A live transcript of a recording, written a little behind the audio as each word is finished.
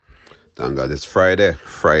Thank God it's Friday.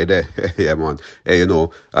 Friday. Yeah, man. Hey,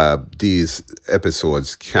 these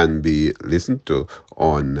episodes can be listened to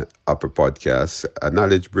on Upper Podcasts. A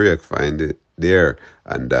Knowledge Break, find it there.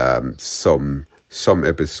 And some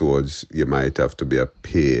episodes you might have to be a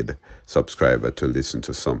paid subscriber to listen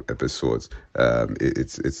to some episodes.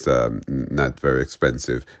 It's not very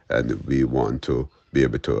expensive, and we want to be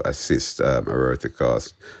able to assist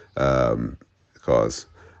Arerty um, cause.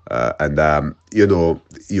 And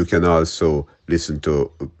you can also listen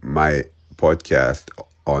to my podcast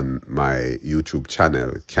on my YouTube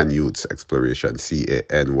channel, Canyouth Exploration,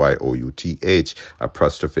 Canyouth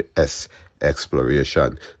apostrophe S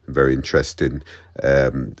Exploration. Very interesting,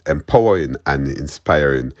 empowering, and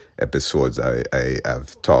inspiring episodes. I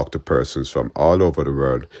have talked to persons from all over the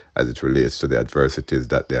world as it relates to the adversities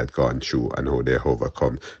that they had gone through and how they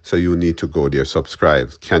overcome. So you need to go there, subscribe.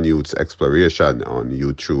 Canyouth Exploration on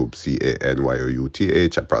YouTube,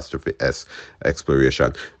 Canyouth apostrophe S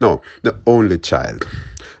Exploration. No, the only child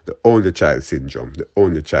syndrome, the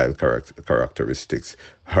only child characteristics.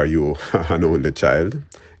 Are you an only child?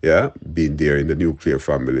 Yeah, being there in the nuclear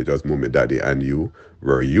family, just mommy, daddy, and you.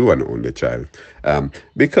 Were you an only child?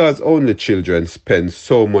 Because only children spend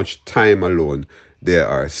so much time alone, they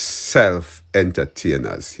are self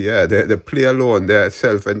entertainers. Yeah, they play alone, they're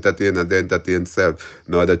self entertainers, they entertain self,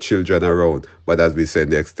 no other children around. But as we say in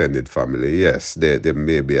the extended family, yes, there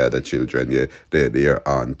may be other children, yeah, your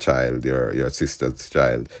aunt child, your sister's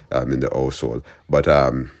child in the household. But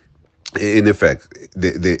in effect,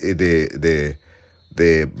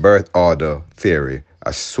 the birth order theory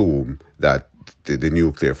assume that the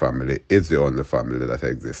nuclear family is the only family that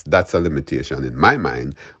exists. That's a limitation in my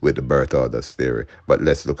mind with the birth orders theory. But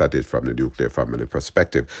let's look at it from the nuclear family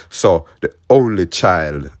perspective. So the only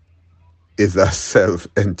child is a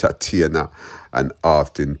self-entertainer and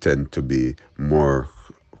often tend to be more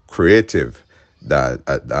creative than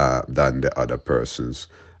the other persons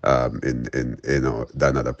in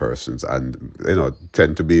than other persons, and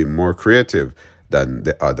tend to be more creative than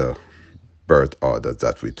the other birth orders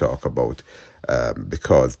that we talk about,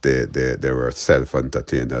 because they were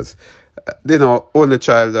self-entertainers. Only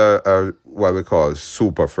child are what we call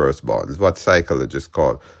super firstborns, what psychologists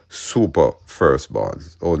call super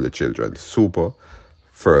firstborns, only children, super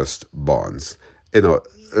firstborns.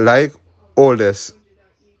 Like oldest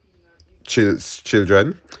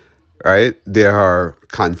children, right? They are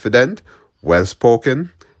confident, well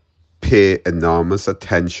spoken, pay enormous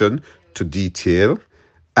attention to detail,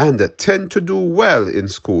 and they tend to do well in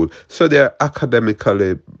school. So they're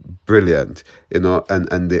academically brilliant,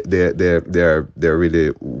 and they're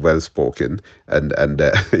really well spoken, and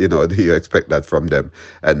you expect that from them,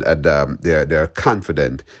 and they're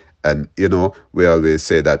confident. And we always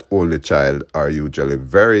say that only child are usually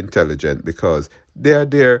very intelligent because they are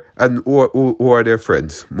there, and who are their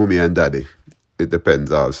friends? Mummy and daddy. It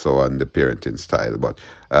depends also on the parenting style, but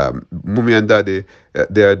mommy and daddy,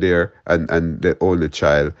 they're there, and the only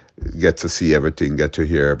child gets to see everything, get to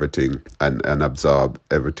hear everything, and absorb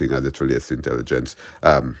everything as it relates to intelligence.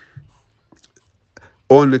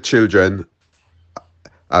 Only children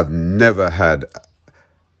have never had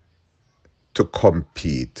to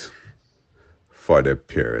compete for their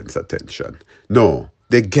parents' attention. No,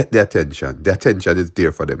 they get the attention. The attention is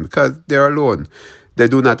there for them because they're alone. They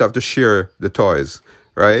do not have to share the toys,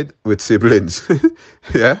 right, with siblings.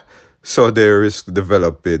 Yeah. So they risk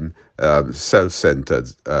developing self-centered,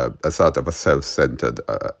 a sort of a self-centered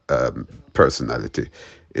personality.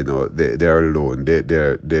 They're alone. They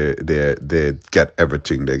get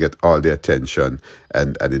everything. They get all the attention,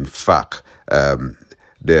 and in fact,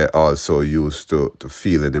 they're also used to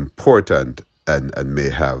feeling important, and may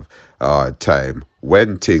have a hard time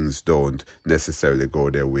when things don't necessarily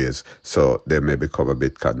go their ways. So they may become a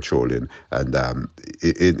bit controlling. And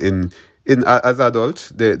as adults,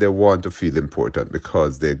 they want to feel important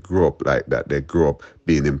because they grew up like that. They grew up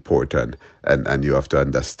being important, and you have to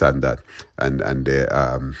understand that. And they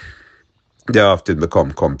often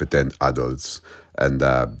become competent adults, and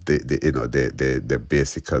they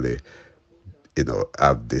basically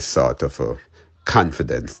have this sort of a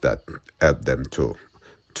confidence that help them to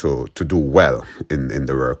do well in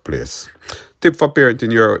the workplace. Tip for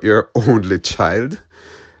parenting your only child: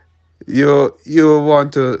 you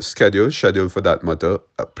want to schedule for that matter,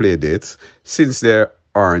 play dates, since they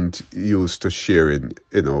aren't used to sharing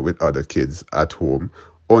with other kids at home.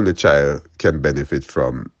 Only child can benefit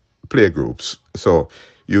from play groups, so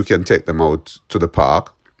you can take them out to the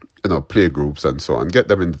park, play groups and so on, get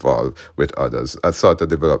them involved with others, and sort of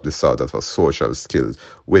develop this sort of a social skills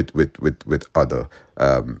with other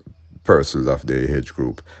persons of their age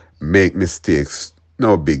group. Make mistakes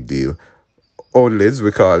no big deal. Onlys,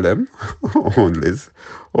 we call them. Onlys.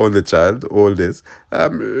 Only child, oldies.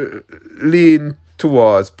 Lean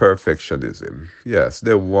towards perfectionism. Yes,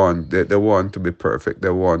 they want to be perfect. They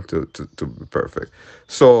want to be perfect.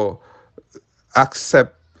 So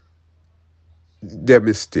accept their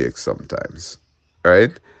mistakes sometimes,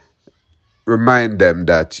 right? Remind them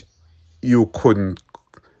that you couldn't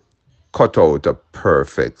cut out a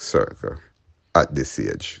perfect circle at this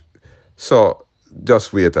age. So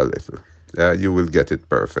just wait a little. Yeah, you will get it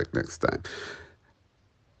perfect next time.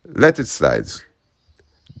 Let it slide.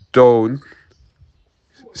 Don't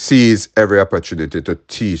seize every opportunity to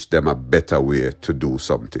teach them a better way to do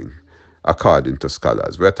something, according to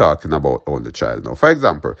scholars. We're talking about only child now. For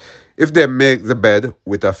example, if they make the bed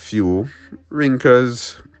with a few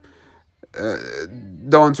wrinkles,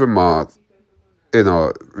 don't remark, you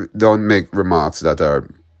know, don't make remarks that are,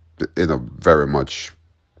 very much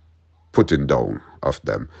putting down of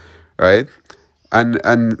them, right?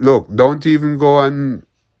 And look, don't even go and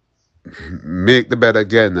make the bed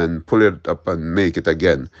again and pull it up and make it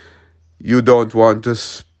again. You don't want to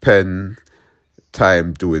spend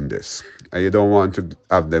time doing this, and you don't want to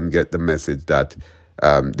have them get the message that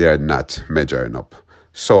they are not measuring up.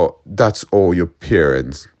 So that's all your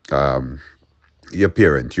parent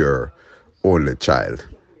your only child.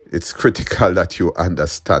 It's critical that you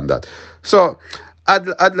understand that. So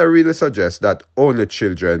Adler really suggests that only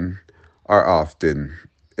children are often,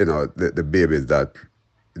 the babies that,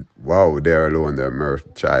 wow, they're alone, they're a mere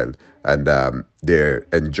child, and they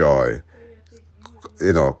enjoy,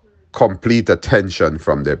 you know, complete attention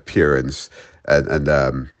from their parents, and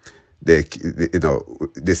they,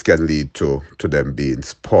 this can lead to them being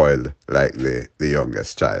spoiled like the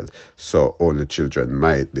youngest child. So only children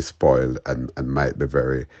might be spoiled and might be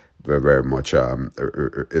very, very, very much,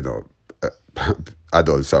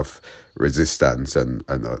 adults of resistance and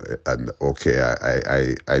okay,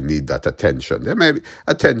 I need that attention. There may be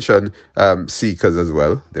attention seekers as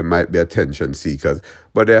well. There might be attention seekers,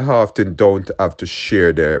 but they often don't have to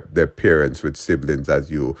share their parents with siblings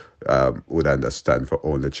as you would understand for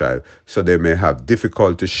only child. So they may have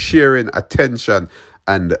difficulty sharing attention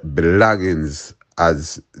and belongings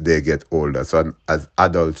as they get older. So as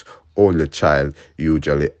adults, only child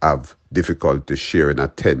usually have difficulty sharing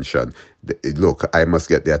attention. Look, I must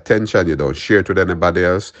get the attention. You don't share it with anybody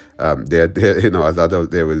else. They as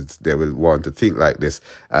adults, they will want to think like this,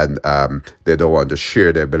 and they don't want to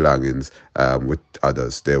share their belongings with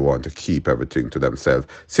others. They want to keep everything to themselves.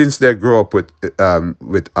 Since they grow up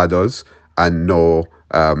with adults and know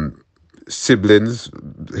siblings,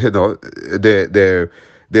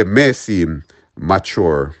 they may seem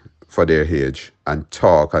mature for their age and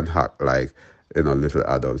talk and act like little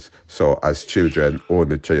adults. So as children,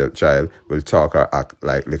 only child will talk or act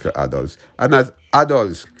like little adults, and as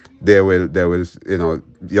adults, they will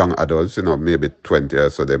young adults, maybe 20 or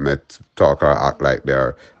so, they might talk or act like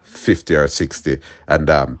they're 50 or 60, and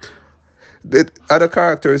the other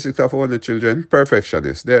characteristics of only children,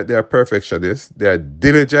 perfectionists. They're perfectionists. They're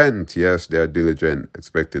diligent. Yes, they're diligent,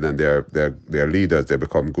 expected, and they're leaders. They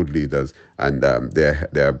become good leaders, and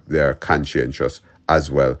they're conscientious as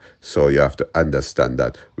well. So you have to understand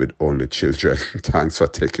that with only children. Thanks for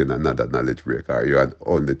taking another knowledge break. Are you an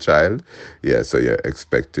only child? Yeah, so you're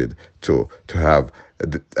expected to have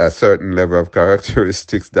a certain level of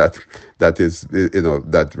characteristics that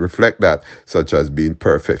reflect that, such as being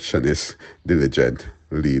perfectionists, diligent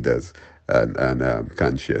leaders, and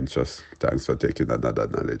conscientious. Thanks for taking another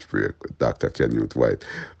knowledge break with Dr. Kenute White.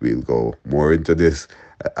 We'll go more into this.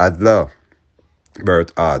 Adler,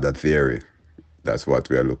 Bert Adler theory. That's what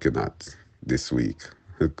we are looking at this week.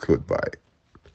 Goodbye.